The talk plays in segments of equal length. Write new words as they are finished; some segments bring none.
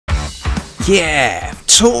Yeah,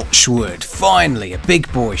 Torchwood, finally a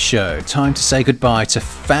big boy show. Time to say goodbye to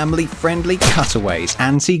family-friendly cutaways,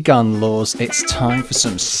 anti-gun laws. It's time for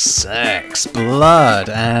some sex, blood,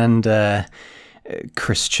 and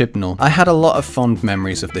Chris Chibnall. I had a lot of fond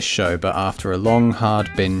memories of this show, but after a long, hard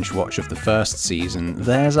binge watch of the first season,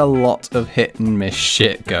 there's a lot of hit and miss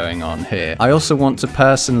shit going on here. I also want to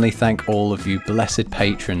personally thank all of you blessed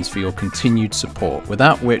patrons for your continued support,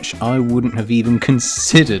 without which I wouldn't have even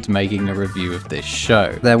considered making a review of this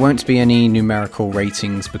show. There won't be any numerical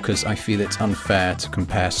ratings because I feel it's unfair to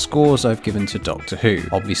compare scores I've given to Doctor Who.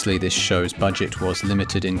 Obviously this show's budget was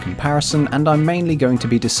limited in comparison, and I'm mainly going to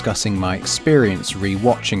be discussing my experience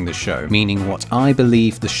re-watching the show, meaning what I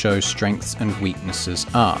believe the show's strengths and weaknesses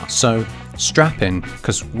are. So strap in,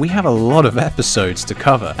 because we have a lot of episodes to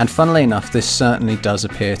cover. And funnily enough, this certainly does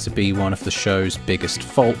appear to be one of the show's biggest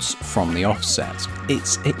faults from the offset.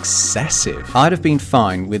 It's excessive. I'd have been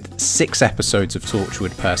fine with 6 episodes of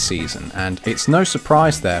Torchwood per season, and it's no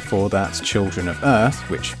surprise therefore that Children of Earth,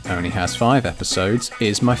 which only has 5 episodes,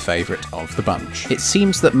 is my favourite of the bunch. It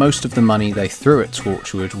seems that most of the money they threw at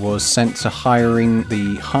Torchwood was sent to hiring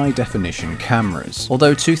the high-definition cameras.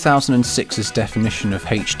 Although 2006's definition of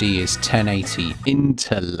HD is 1080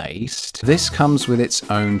 interlaced, this comes with its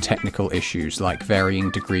own technical issues like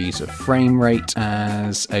varying degrees of frame rate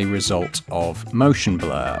as a result of motion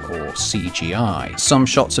blur or CGI. Some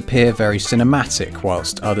shots appear very cinematic,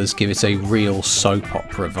 whilst others give it a real soap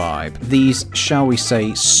opera vibe. These, shall we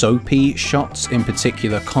say, soapy shots in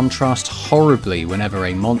particular contrast horribly whenever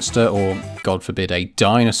a monster or, God forbid, a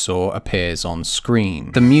dinosaur appears on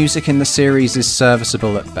screen. The music in the series is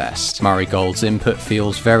serviceable at best. Murray Gold's input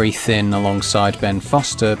feels very thin alongside Ben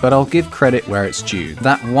Foster, but I'll give credit where it's due.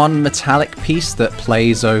 That one metallic piece that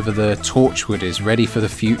plays over the Torchwood is ready for the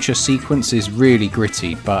future sequence is really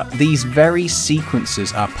gritty, but these very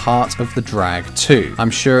sequences are part of the drag too. I'm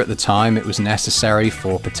sure at the time it was necessary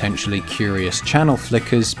for potentially curious channel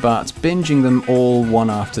flickers, but binging them all one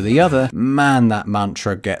after the other, man, that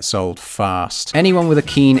mantra gets old fast. Anyone with a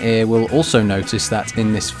keen ear will also notice that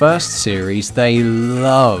in this first series they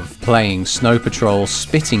love playing Snow Patrol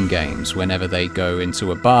spitting games whenever they go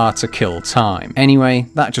into a bar to kill time. Anyway,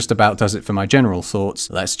 that just about does it for my general thoughts.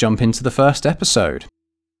 Let's jump into the first episode.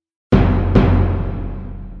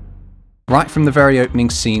 Right from the very opening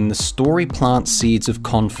scene, the story plants seeds of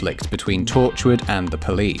conflict between Torchwood and the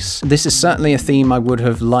police. This is certainly a theme I would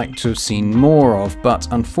have liked to have seen more of, but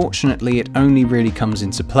unfortunately it only really comes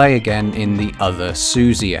into play again in the other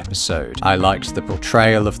Susie episode. I liked the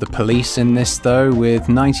portrayal of the police in this though, with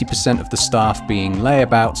 90% of the staff being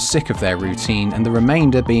layabouts, sick of their routine, and the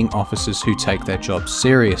remainder being officers who take their jobs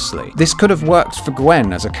seriously. This could have worked for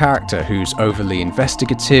Gwen as a character who's overly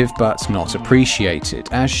investigative but not appreciated,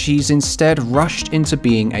 as she's instead rushed into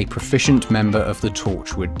being a proficient member of the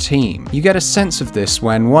Torchwood team. You get a sense of this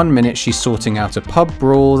when one minute she's sorting out a pub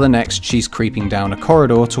brawl, the next she's creeping down a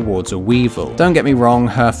corridor towards a weevil. Don't get me wrong,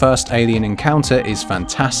 her first alien encounter is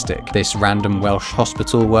fantastic. This random Welsh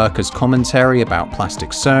hospital worker's commentary about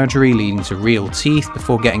plastic surgery leading to real teeth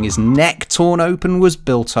before getting his neck torn open was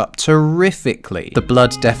built up terrifically. The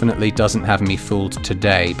blood definitely doesn't have me fooled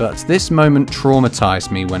today, but this moment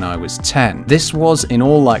traumatized me when I was 10. This was in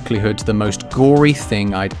all likelihood the most gory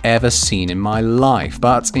thing I'd ever seen in my life,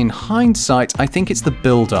 but in hindsight I think it's the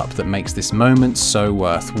build-up that makes this moment so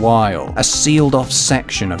worthwhile. A sealed off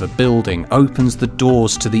section of a building opens the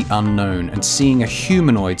doors to the unknown, and seeing a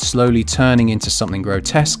humanoid slowly turning into something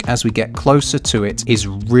grotesque as we get closer to it is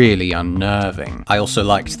really unnerving. I also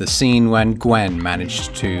liked the scene when Gwen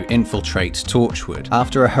managed to infiltrate Torchwood.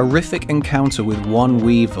 After a horrific encounter with one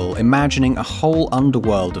weevil, imagining a whole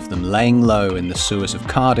underworld of them laying low in the sewers of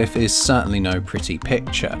Cardiff is certainly no pretty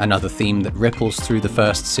picture. Another theme that ripples through the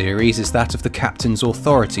first series is that of the captain's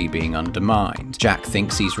authority being undermined. Jack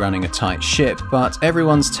thinks he's running a tight ship, but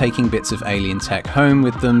everyone's taking bits of alien tech home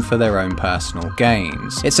with them for their own personal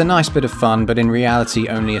gains. It's a nice bit of fun, but in reality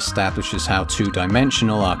only establishes how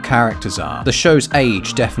two-dimensional our characters are. The show's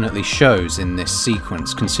age definitely shows in this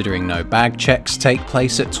sequence, considering no bag checks take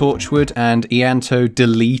place at Torchwood, and Ianto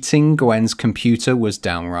deleting Gwen's computer was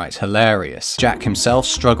downright hilarious. Jack himself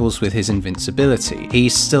struggles with his invincibility.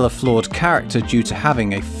 He's still a flawed character due to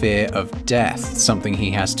having a fear of death, something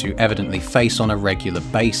he has to evidently face on a regular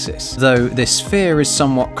basis. Though this fear is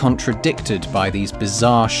somewhat contradicted by these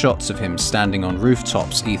bizarre shots of him standing on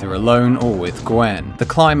rooftops either alone or with Gwen. The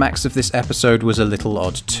climax of this episode was a little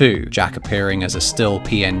odd too. Jack appearing as a still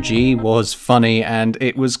PNG was funny, and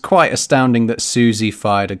it was quite astounding that Susie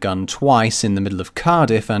fired a gun twice in the middle of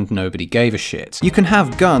Cardiff and nobody gave a shit. You can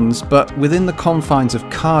have guns, but within the confines of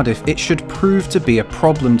Cardiff if it should prove to be a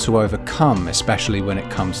problem to overcome, especially when it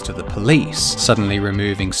comes to the police. Suddenly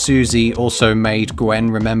removing Susie also made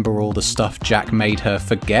Gwen remember all the stuff Jack made her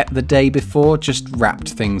forget the day before, just wrapped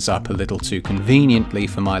things up a little too conveniently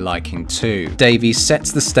for my liking too. Davies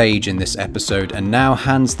sets the stage in this episode and now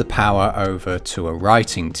hands the power over to a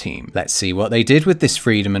writing team. Let's see what they did with this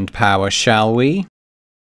freedom and power, shall we?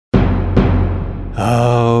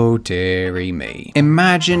 Oh dearie me.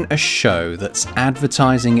 Imagine a show that's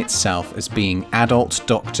advertising itself as being adult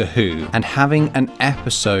Doctor Who and having an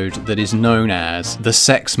episode that is known as the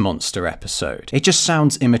Sex Monster episode. It just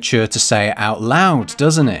sounds immature to say it out loud,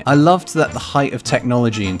 doesn't it? I loved that the height of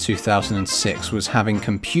technology in 2006 was having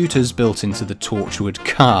computers built into the Torchwood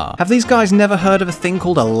car. Have these guys never heard of a thing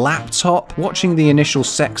called a laptop? Watching the initial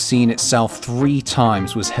sex scene itself 3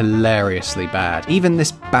 times was hilariously bad. Even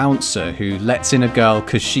this bouncer who lets in a girl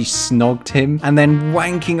because she snogged him and then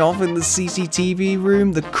wanking off in the CCTV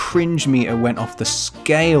room, the cringe meter went off the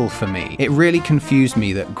scale for me. It really confused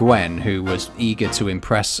me that Gwen, who was eager to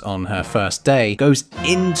impress on her first day, goes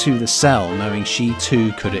into the cell knowing she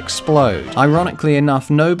too could explode. Ironically enough,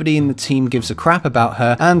 nobody in the team gives a crap about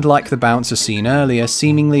her, and like the bouncer scene earlier,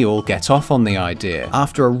 seemingly all get off on the idea.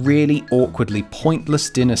 After a really awkwardly pointless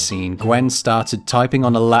dinner scene, Gwen started typing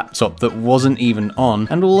on a laptop that wasn't even on,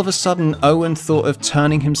 and all of a sudden Owen thought of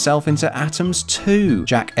turning himself into atoms too.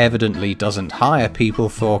 Jack evidently doesn't hire people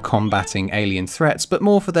for combating alien threats, but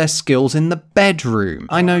more for their skills in the bedroom.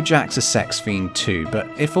 I know Jack's a sex fiend too, but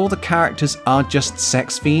if all the characters are just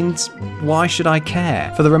sex fiends, why should I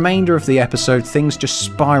care? For the remainder of the episode, things just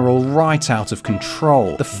spiral right out of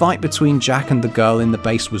control. The fight between Jack and the girl in the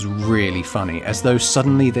base was really funny, as though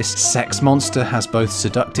suddenly this sex monster has both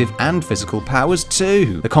seductive and physical powers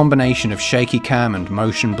too. The combination of shaky cam and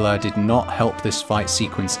motion blur did not help this fight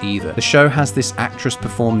sequence either. The show has this actress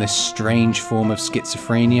perform this strange form of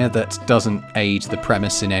schizophrenia that doesn't aid the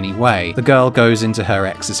premise in any way. The girl goes into her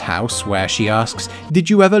ex's house where she asks,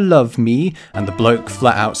 "Did you ever love me?" And the bloke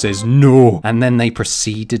flat out says, "No." And then they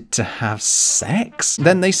proceeded to have sex?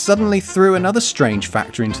 Then they suddenly threw another strange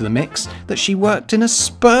factor into the mix, that she worked in a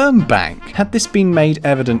sperm bank. Had this been made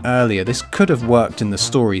evident earlier, this could have worked in the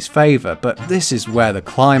story's favour, but this is where the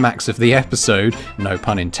climax of the episode, no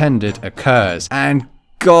pun intended, occurs. And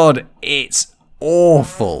God, it's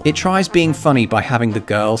awful. It tries being funny by having the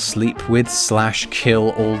girl sleep with / kill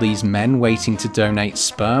all these men waiting to donate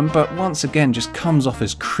sperm, but once again just comes off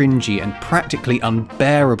as cringy and practically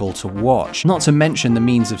unbearable to watch. Not to mention the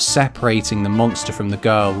means of separating the monster from the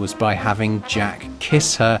girl was by having Jack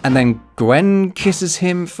kiss her, and then Gwen kisses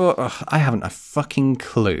him for... I haven't a fucking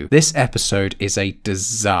clue. This episode is a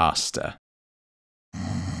disaster.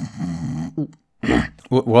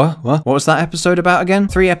 What was that episode about again?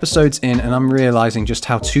 3 episodes in and I'm realizing just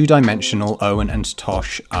how two-dimensional Owen and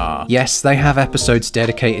Tosh are. Yes, they have episodes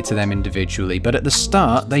dedicated to them individually, but at the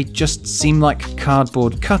start, they just seem like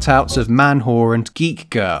cardboard cutouts of man whore and geek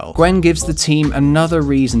girl. Gwen gives the team another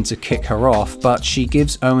reason to kick her off, but she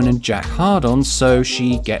gives Owen and Jack hard-ons, so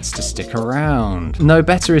she gets to stick around. No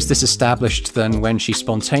better is this established than when she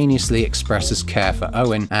spontaneously expresses care for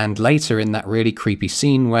Owen, and later in that really creepy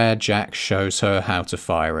scene where Jack shows her how to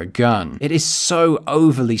fire a gun. It is so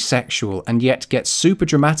overly sexual and yet gets super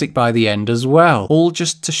dramatic by the end as well, all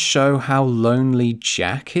just to show how lonely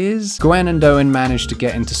Jack is. Gwen and Owen manage to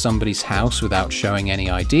get into somebody's house without showing any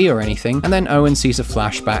ID or anything, and then Owen sees a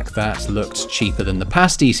flashback that looked cheaper than the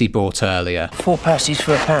pasties he bought earlier. 4 pasties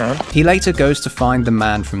for £1. He later goes to find the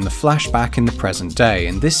man from the flashback in the present day,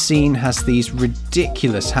 and this scene has these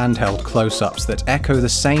ridiculous handheld close-ups that echo the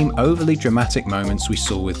same overly dramatic moments we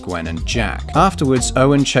saw with Gwen and Jack. Afterwards,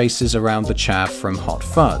 Owen chases around the chav from Hot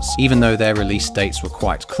Fuzz. Even though their release dates were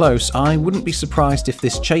quite close, I wouldn't be surprised if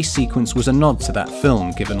this chase sequence was a nod to that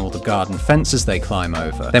film, given all the garden fences they climb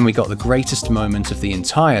over. Then we got the greatest moment of the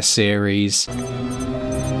entire series.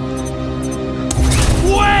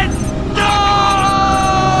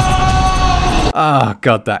 Ah,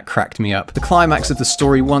 God, that cracked me up. The climax of the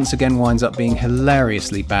story once again winds up being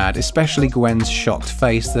hilariously bad, especially Gwen's shocked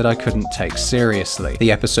face that I couldn't take seriously.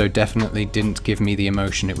 The episode definitely didn't give me the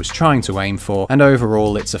emotion it was trying to aim for, and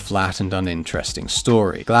overall it's a flat and uninteresting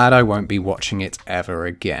story. Glad I won't be watching it ever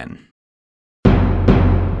again.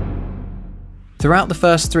 Throughout the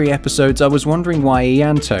first 3 episodes, I was wondering why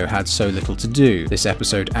Ianto had so little to do. This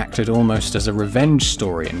episode acted almost as a revenge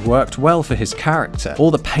story and worked well for his character. All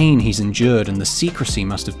the pain he's endured and the secrecy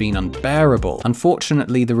must have been unbearable.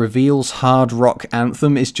 Unfortunately, the reveal's hard rock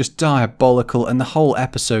anthem is just diabolical, and the whole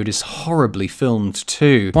episode is horribly filmed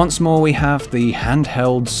too. Once more, we have the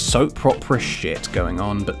handheld soap opera shit going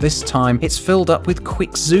on, but this time it's filled up with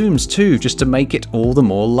quick zooms too, just to make it all the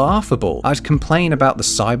more laughable. I'd complain about the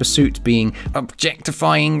cybersuit being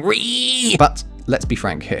objectifying, but let's be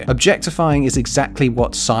frank here. Objectifying is exactly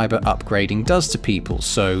what cyber upgrading does to people,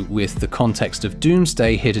 so with the context of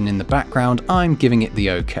Doomsday hidden in the background, I'm giving it the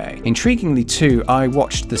okay. Intriguingly too, I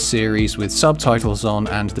watched the series with subtitles on,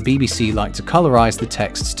 and the BBC like to colorize the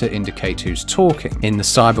texts to indicate who's talking. In the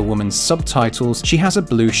Cyberwoman's subtitles, she has a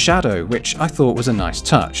blue shadow, which I thought was a nice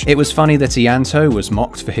touch. It was funny that Ianto was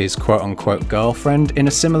mocked for his quote-unquote girlfriend in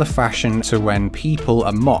a similar fashion to when people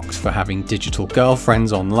are mocked for having digital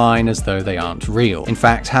girlfriends online as though they aren't real. In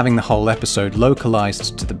fact, having the whole episode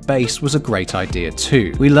localized to the base was a great idea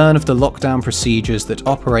too. We learn of the lockdown procedures that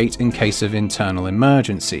operate in case of internal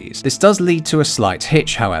emergencies. This does lead to a slight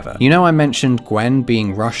hitch, however. You know, I mentioned Gwen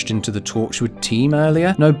being rushed into the Torchwood team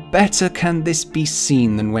earlier? No better can this be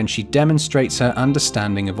seen than when she demonstrates her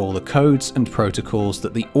understanding of all the codes and protocols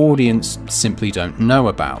that the audience simply don't know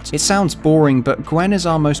about. It sounds boring, but Gwen is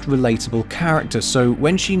our most relatable character, so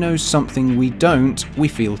when she knows something we don't, we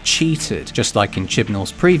feel cheated. Just like in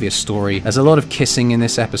Chibnall's previous story, there's a lot of kissing in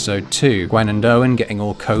this episode too. Gwen and Owen getting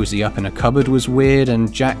all cozy up in a cupboard was weird,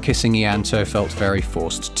 and Jack kissing Ianto felt very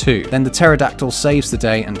forced too. Then the pterodactyl saves the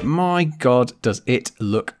day, and my god, does it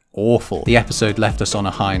look awful. The episode left us on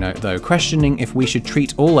a high note though, questioning if we should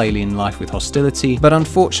treat all alien life with hostility, but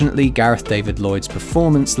unfortunately Gareth David Lloyd's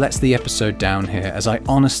performance lets the episode down here, as I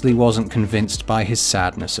honestly wasn't convinced by his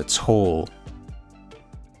sadness at all.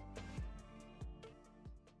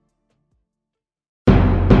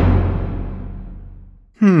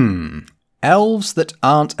 Elves that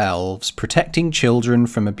aren't elves protecting children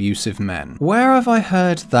from abusive men. Where have I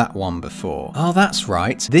heard that one before? Oh, that's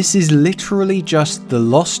right. This is literally just the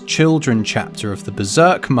Lost Children chapter of the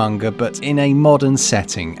Berserk manga, but in a modern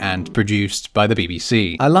setting and produced by the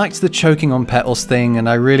BBC. I liked the choking on petals thing, and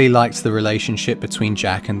I really liked the relationship between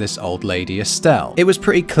Jack and this old lady Estelle. It was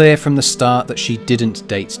pretty clear from the start that she didn't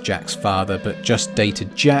date Jack's father, but just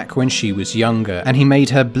dated Jack when she was younger, and he made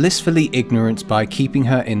her blissfully ignorant by keeping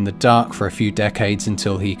her in the dark for a few decades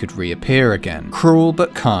until he could reappear again. Cruel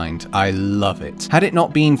but kind. I love it. Had it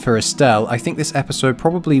not been for Estelle, I think this episode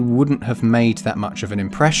probably wouldn't have made that much of an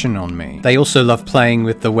impression on me. They also love playing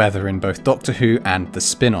with the weather in both Doctor Who and the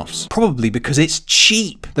spin-offs. Probably because it's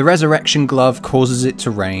cheap. The resurrection glove causes it to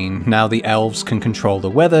rain. Now the elves can control the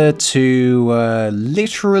weather to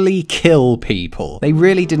literally kill people. They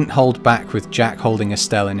really didn't hold back with Jack holding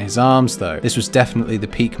Estelle in his arms though. This was definitely the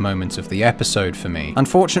peak moment of the episode for me.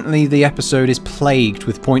 Unfortunately, the episode is plagued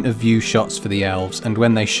with point of view shots for the elves, and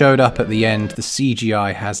when they showed up at the end, the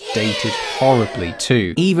CGI has dated horribly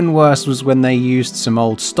too. Even worse was when they used some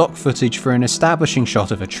old stock footage for an establishing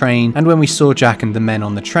shot of a train, and when we saw Jack and the men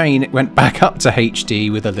on the train, it went back up to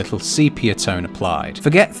HD with a little sepia tone applied.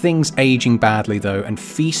 Forget things aging badly though, and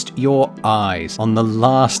feast your eyes on the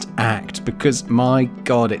last act, because my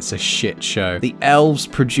god, it's a shit show. The elves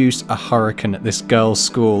produce a hurricane at this girl's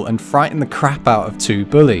school and frighten the crap out of 2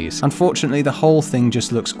 bullies. Unfortunately, the whole thing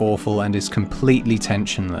just looks awful and is completely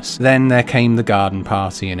tensionless. Then there came the garden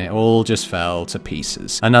party and it all just fell to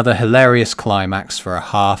pieces. Another hilarious climax for a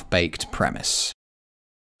half-baked premise.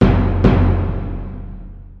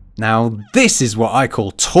 Now this is what I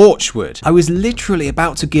call Torchwood. I was literally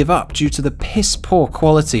about to give up due to the piss poor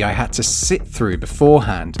quality I had to sit through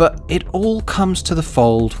beforehand, but it all comes to the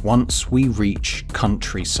fold once we reach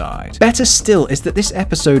countryside. Better still is that this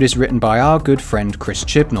episode is written by our good friend Chris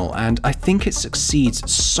Chibnall, and I think it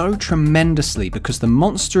succeeds so tremendously because the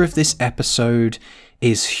monster of this episode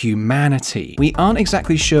is humanity. We aren't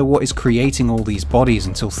exactly sure what is creating all these bodies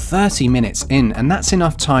until 30 minutes in, and that's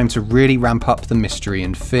enough time to really ramp up the mystery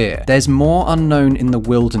and fear. There's more unknown in the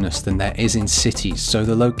wilderness than there is in cities, so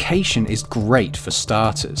the location is great for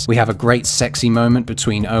starters. We have a great sexy moment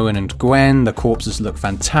between Owen and Gwen, the corpses look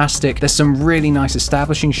fantastic, there's some really nice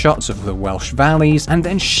establishing shots of the Welsh valleys, and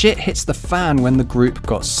then shit hits the fan when the group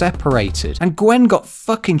got separated. And Gwen got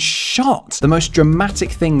fucking shot! The most dramatic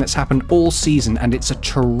thing that's happened all season, and it's It's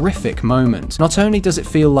a terrific moment. Not only does it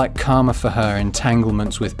feel like karma for her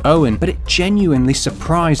entanglements with Owen, but it genuinely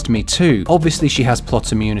surprised me too. Obviously she has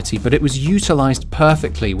plot immunity, but it was utilised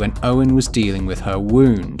perfectly when Owen was dealing with her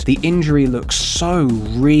wound. The injury looks so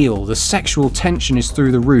real, the sexual tension is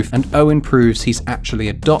through the roof, and Owen proves he's actually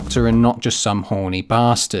a doctor and not just some horny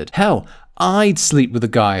bastard. Hell, I'd sleep with a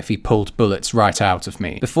guy if he pulled bullets right out of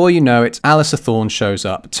me. Before you know it, Alistair Thorne shows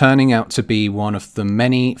up, turning out to be one of the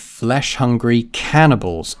many flesh-hungry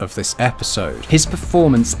cannibals of this episode. His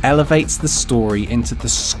performance elevates the story into the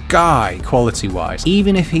sky quality-wise,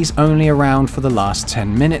 even if he's only around for the last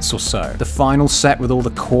 10 minutes or so. The final set with all the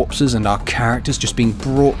corpses and our characters just being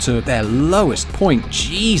brought to their lowest point,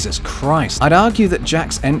 Jesus Christ. I'd argue that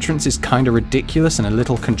Jack's entrance is kinda ridiculous and a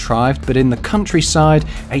little contrived, but in the countryside,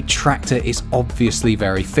 a tractor is obviously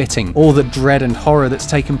very fitting. All the dread and horror that's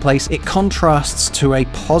taken place, it contrasts to a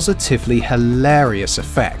positively hilarious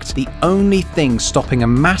effect. The only thing stopping a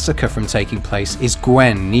massacre from taking place is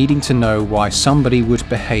Gwen needing to know why somebody would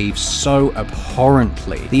behave so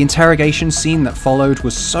abhorrently. The interrogation scene that followed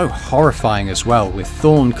was so horrifying as well, with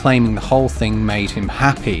Thorne claiming the whole thing made him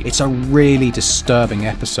happy. It's a really disturbing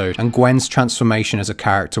episode, and Gwen's transformation as a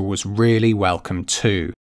character was really welcome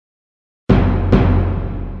too.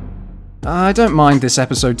 I don't mind this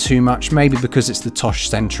episode too much, maybe because it's the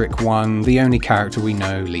Tosh-centric one, the only character we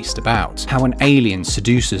know least about. How an alien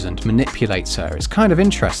seduces and manipulates her is kind of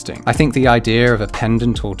interesting. I think the idea of a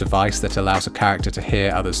pendant or device that allows a character to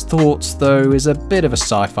hear others' thoughts, though, is a bit of a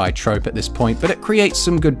sci-fi trope at this point, but it creates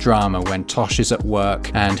some good drama when Tosh is at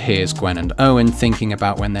work and hears Gwen and Owen thinking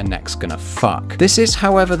about when they're next gonna fuck. This is,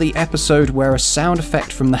 however, the episode where a sound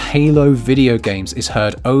effect from the Halo video games is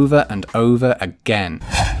heard over and over again.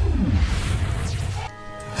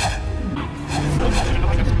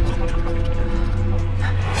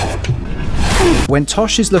 When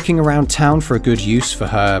Tosh is looking around town for a good use for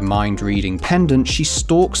her mind-reading pendant, she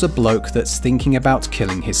stalks a bloke that's thinking about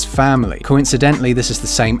killing his family. Coincidentally, this is the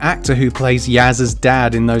same actor who plays Yaz's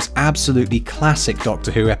dad in those absolutely classic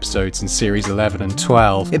Doctor Who episodes in series 11 and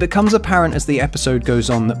 12. It becomes apparent as the episode goes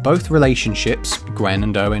on that both relationships, Gwen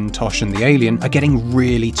and Owen, Tosh and the alien, are getting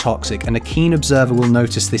really toxic, and a keen observer will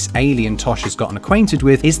notice this alien Tosh has gotten acquainted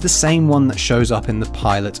with is the same one that shows up in the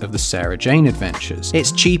pilot of the Sarah Jane adventures.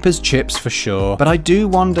 It's cheap as chips for sure, but I do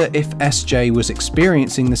wonder if SJ was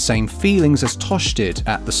experiencing the same feelings as Tosh did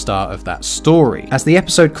at the start of that story. As the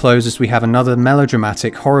episode closes, we have another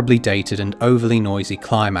melodramatic, horribly dated and overly noisy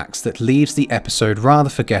climax that leaves the episode rather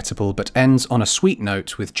forgettable but ends on a sweet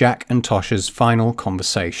note with Jack and Tosh's final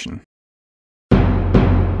conversation.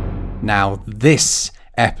 Now this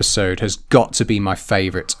episode has got to be my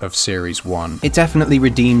favourite of Series 1. It definitely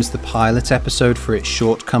redeems the pilot episode for its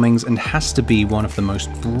shortcomings and has to be one of the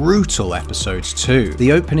most brutal episodes too.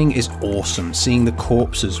 The opening is awesome, seeing the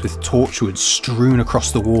corpses with Torchwood strewn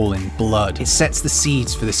across the wall in blood. It sets the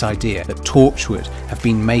seeds for this idea that Torchwood have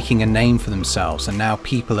been making a name for themselves and now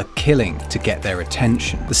people are killing to get their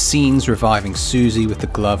attention. The scenes reviving Susie with the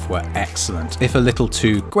glove were excellent, if a little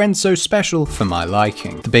too Gwen so special for my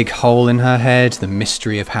liking. The big hole in her head, the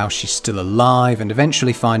mystery of how she's still alive, and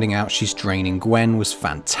eventually finding out she's draining Gwen was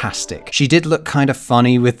fantastic. She did look kind of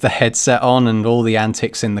funny with the headset on, and all the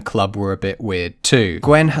antics in the club were a bit weird too.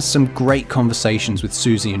 Gwen has some great conversations with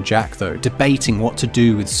Susie and Jack though, debating what to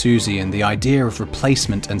do with Susie, and the idea of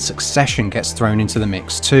replacement and succession gets thrown into the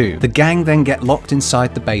mix too. The gang then get locked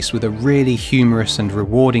inside the base with a really humorous and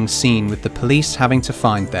rewarding scene with the police having to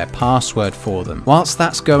find their password for them. Whilst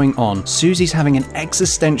that's going on, Susie's having an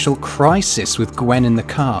existential crisis with Gwen in the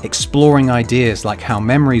car, exploring ideas like how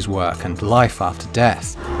memories work and life after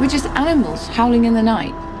death. We're just animals howling in the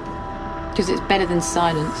night, because it's better than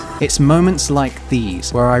silence. It's moments like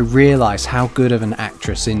these where I realise how good of an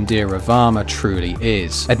actress Indira Varma truly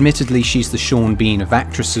is. Admittedly, she's the Sean Bean of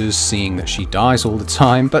actresses, seeing that she dies all the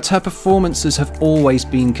time, but her performances have always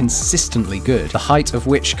been consistently good, the height of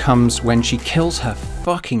which comes when she kills her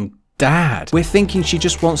fucking dad. We're thinking she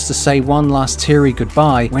just wants to say one last teary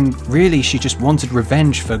goodbye, when really she just wanted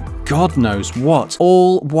revenge for God knows what.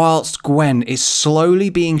 All whilst Gwen is slowly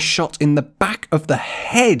being shot in the back of the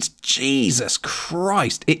head. Jesus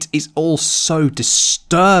Christ, it is all so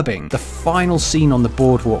disturbing. The final scene on the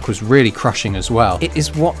boardwalk was really crushing as well. It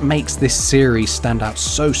is what makes this series stand out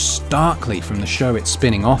so starkly from the show it's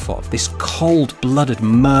spinning off of. This cold-blooded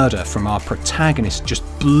murder from our protagonist just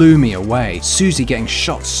blew me away. Susie getting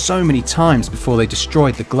shot so many many times before they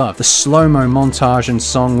destroyed the glove. The slow-mo montage and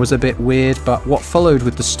song was a bit weird, but what followed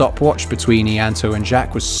with the stopwatch between Ianto and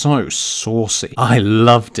Jack was so saucy. I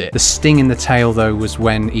loved it. The sting in the tail though was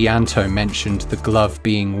when Ianto mentioned the glove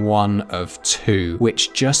being one of two,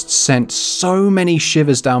 which just sent so many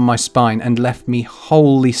shivers down my spine and left me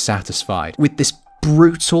wholly satisfied with this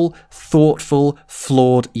brutal, thoughtful,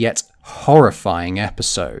 flawed, yet horrifying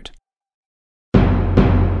episode.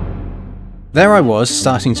 There I was,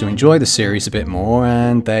 starting to enjoy the series a bit more,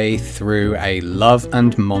 and they threw a Love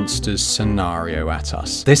and Monsters scenario at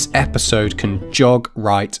us. This episode can jog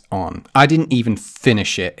right on. I didn't even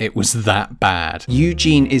finish it, it was that bad.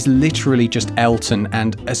 Eugene is literally just Elton,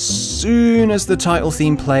 and as soon as the title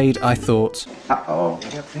theme played, I thought, uh-oh.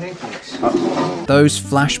 Those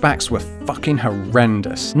flashbacks were fucking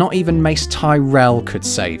horrendous. Not even Mace Tyrell could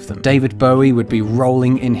save them. David Bowie would be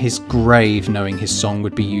rolling in his grave knowing his song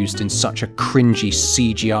would be used in such a cringy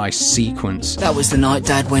CGI sequence. That was the night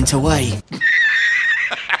Dad went away.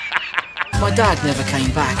 My dad never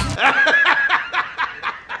came back.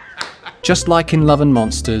 Just like in Love and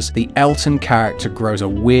Monsters, the Elton character grows a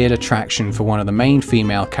weird attraction for one of the main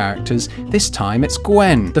female characters. This time it's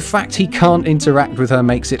Gwen. The fact he can't interact with her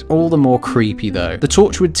makes it all the more creepy though. The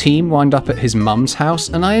Torchwood team wind up at his mum's house,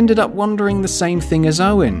 and I ended up wondering the same thing as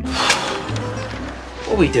Owen.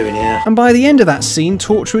 What are we doing here? And by the end of that scene,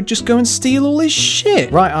 Torchwood just go and steal all his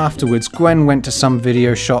shit. Right afterwards, Gwen went to some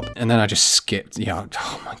video shop, and then I just skipped. Yeah,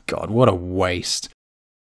 oh my god, what a waste.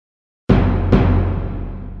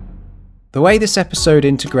 The way this episode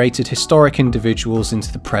integrated historic individuals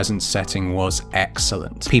into the present setting was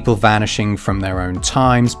excellent. People vanishing from their own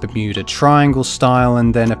times, Bermuda Triangle style,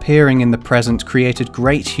 and then appearing in the present created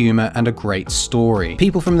great humour and a great story.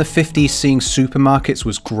 People from the 50s seeing supermarkets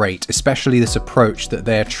was great, especially this approach that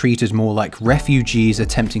they are treated more like refugees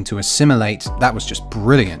attempting to assimilate. That was just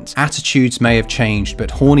brilliant. Attitudes may have changed,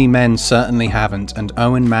 but horny men certainly haven't, and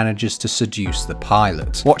Owen manages to seduce the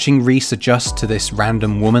pilot. Watching Reese adjust to this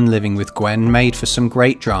random woman living with Gwen made for some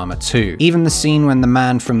great drama too. Even the scene when the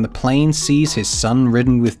man from the plane sees his son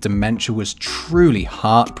ridden with dementia was truly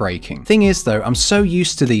heartbreaking. Thing is though, I'm so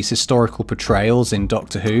used to these historical portrayals in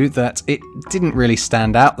Doctor Who that it didn't really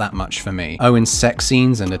stand out that much for me. Owen's sex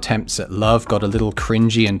scenes and attempts at love got a little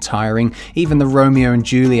cringy and tiring. Even the Romeo and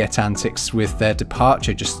Juliet antics with their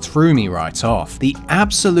departure just threw me right off. The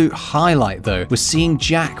absolute highlight though was seeing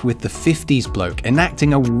Jack with the 50s bloke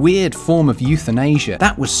enacting a weird form of euthanasia.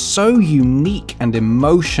 That was so unique and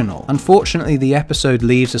emotional. Unfortunately, the episode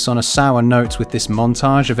leaves us on a sour note with this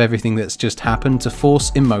montage of everything that's just happened to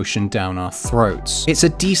force emotion down our throats. It's a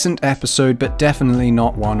decent episode, but definitely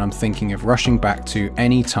not one I'm thinking of rushing back to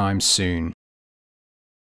anytime soon.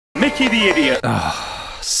 Mickey the Idiot!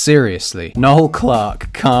 Seriously, Noel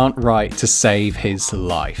Clarke can't write to save his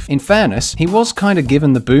life. In fairness, he was kind of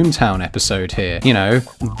given the Boomtown episode here. You know,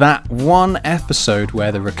 that one episode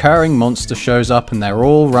where the recurring monster shows up and they're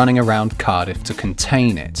all running around Cardiff to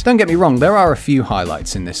contain it. Don't get me wrong, there are a few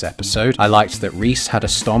highlights in this episode. I liked that Reese had a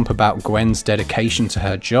stomp about Gwen's dedication to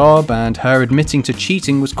her job, and her admitting to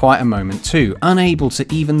cheating was quite a moment too, unable to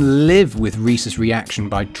even live with Reese's reaction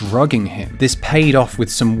by drugging him. This paid off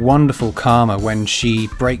with some wonderful karma when she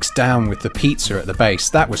breaks down with the pizza at the base.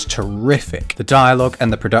 That was terrific. The dialogue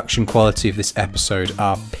and the production quality of this episode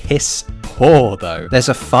are piss poor though. There's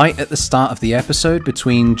a fight at the start of the episode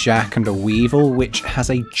between Jack and a Weevil, which has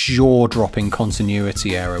a jaw-dropping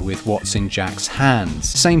continuity error with what's in Jack's hands.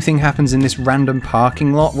 Same thing happens in this random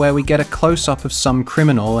parking lot where we get a close-up of some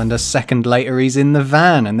criminal, and a second later he's in the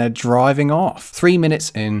van and they're driving off. 3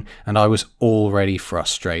 minutes in and I was already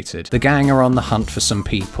frustrated. The gang are on the hunt for some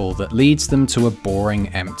people that leads them to a boring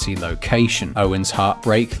empty location. Owen's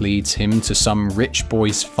heartbreak leads him to some rich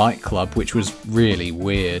boys fight club, which was really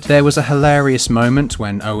weird. There was a hilarious moment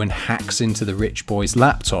when Owen hacks into the rich boy's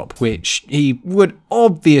laptop, which he would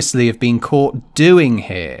obviously have been caught doing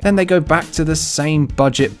here. Then they go back to the same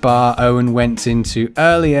budget bar Owen went into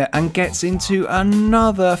earlier and gets into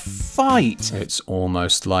another fight. It's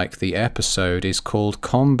almost like the episode is called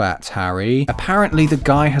Combat, Harry. Apparently the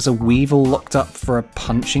guy has a Weevil locked up for a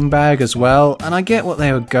punching bag as well, and I get what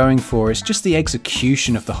they were going for. It's just the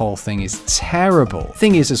execution of the whole thing is terrible.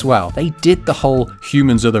 Thing is as well, they did the whole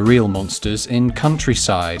humans are the real monsters in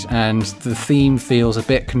Countryside, and the theme feels a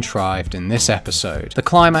bit contrived in this episode. The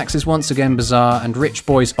climax is once again bizarre, and Rich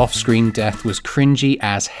Boy's off-screen death was cringy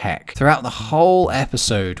as heck. Throughout the whole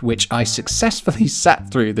episode, which I successfully sat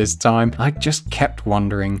through this time, I just kept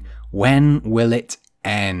wondering, when will it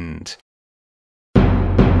end?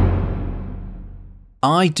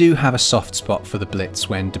 I do have a soft spot for the Blitz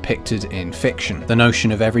when depicted in fiction. The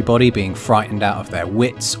notion of everybody being frightened out of their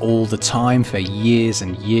wits all the time for years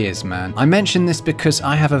and years, man. I mention this because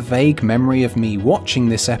I have a vague memory of me watching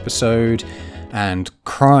this episode and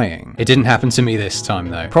crying. It didn't happen to me this time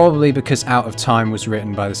though, probably because Out of Time was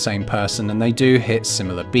written by the same person and they do hit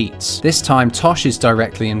similar beats. This time Tosh is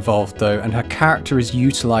directly involved though, and her character is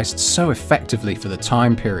utilised so effectively for the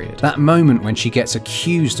time period. That moment when she gets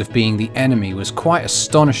accused of being the enemy was quite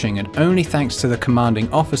astonishing, and only thanks to the commanding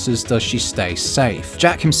officers does she stay safe.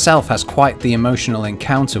 Jack himself has quite the emotional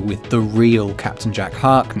encounter with the real Captain Jack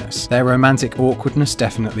Harkness. Their romantic awkwardness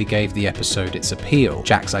definitely gave the episode its appeal.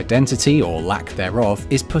 Jack's identity, or lack thereof,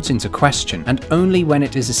 is put into question, and only when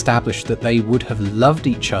it is established that they would have loved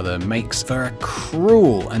each other makes for a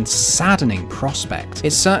cruel and saddening prospect.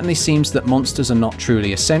 It certainly seems that monsters are not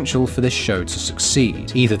truly essential for this show to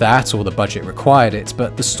succeed. Either that or the budget required it,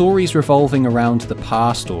 but the stories revolving around the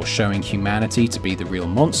past or showing humanity to be the real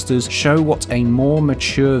monsters show what a more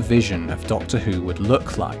mature vision of Doctor Who would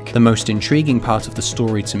look like. The most intriguing part of the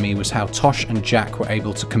story to me was how Tosh and Jack were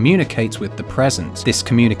able to communicate with the present. This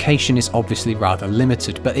communication is obviously rather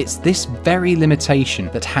limited, but it's this very limitation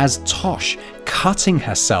that has Tosh cutting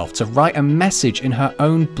herself to write a message in her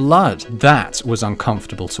own blood. That was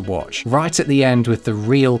uncomfortable to watch. Right at the end with the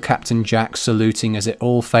real Captain Jack saluting as it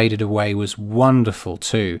all faded away was wonderful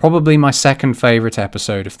too. Probably my second favourite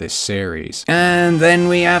episode of this series. And then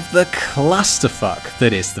we have the clusterfuck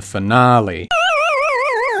that is the finale.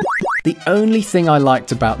 The only thing I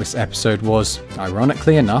liked about this episode was,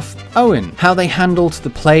 ironically enough, Owen. How they handled the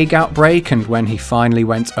plague outbreak and when he finally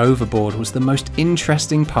went overboard was the most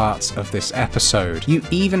interesting parts of this episode. You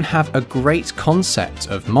even have a great concept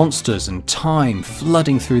of monsters and time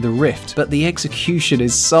flooding through the rift, but the execution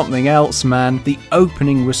is something else, man. The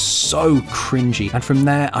opening was so cringy, and from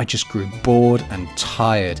there I just grew bored and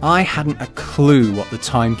tired. I hadn't a clue what the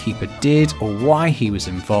Timekeeper did or why he was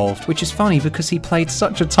involved, which is funny because he played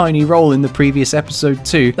such a tiny role in the previous episode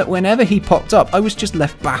too, that whenever he popped up I was just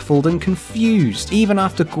left baffled and confused. Even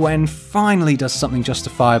after Gwen finally does something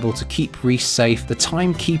justifiable to keep Reese safe, the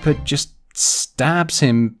Timekeeper just stabs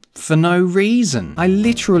him for no reason. I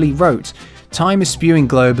literally wrote, "Time is spewing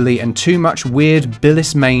globally and too much weird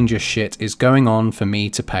Billis Manger shit is going on for me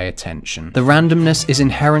to pay attention." The randomness is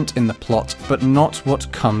inherent in the plot, but not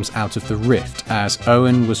what comes out of the rift, as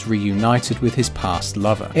Owen was reunited with his past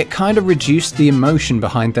lover. It kind of reduced the emotion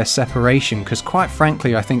behind their separation, because quite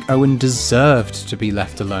frankly I think Owen deserved to be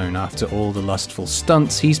left alone after all the lustful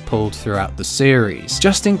stunts he's pulled throughout the series.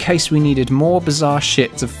 Just in case we needed more bizarre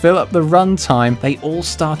shit to fill up the runtime, they all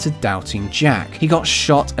started doubting Jack. He got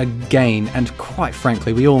shot again, and quite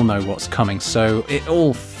frankly we all know what's coming, so it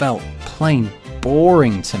all felt plain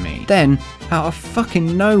boring to me. Then, out of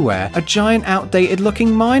fucking nowhere, a giant outdated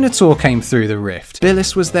looking Minotaur came through the rift.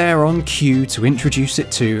 Billis was there on cue to introduce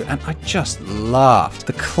it too, and I just laughed.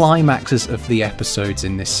 The climaxes of the episodes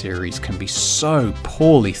in this series can be so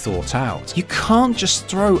poorly thought out. You can't just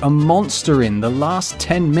throw a monster in the last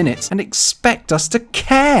 10 minutes and expect us to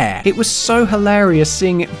care. It was so hilarious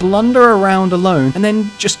seeing it blunder around alone and then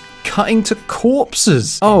just cutting to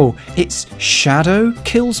corpses. Oh, it's Shadow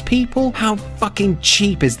kills people? How fucking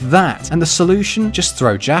cheap is that? And the solution? Just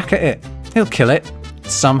throw Jack at it. He'll kill it.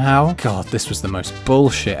 Somehow. God, this was the most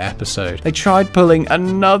bullshit episode. They tried pulling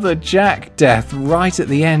another Jack death right at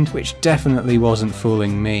the end, which definitely wasn't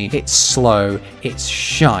fooling me. It's slow, it's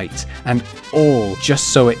shite, and all just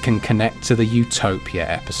so it can connect to the Utopia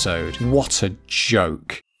episode. What a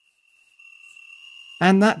joke.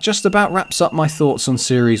 And that just about wraps up my thoughts on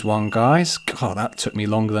Series 1, guys. God, that took me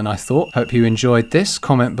longer than I thought. Hope you enjoyed this.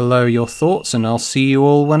 Comment below your thoughts, and I'll see you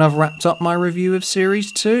all when I've wrapped up my review of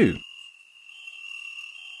Series 2.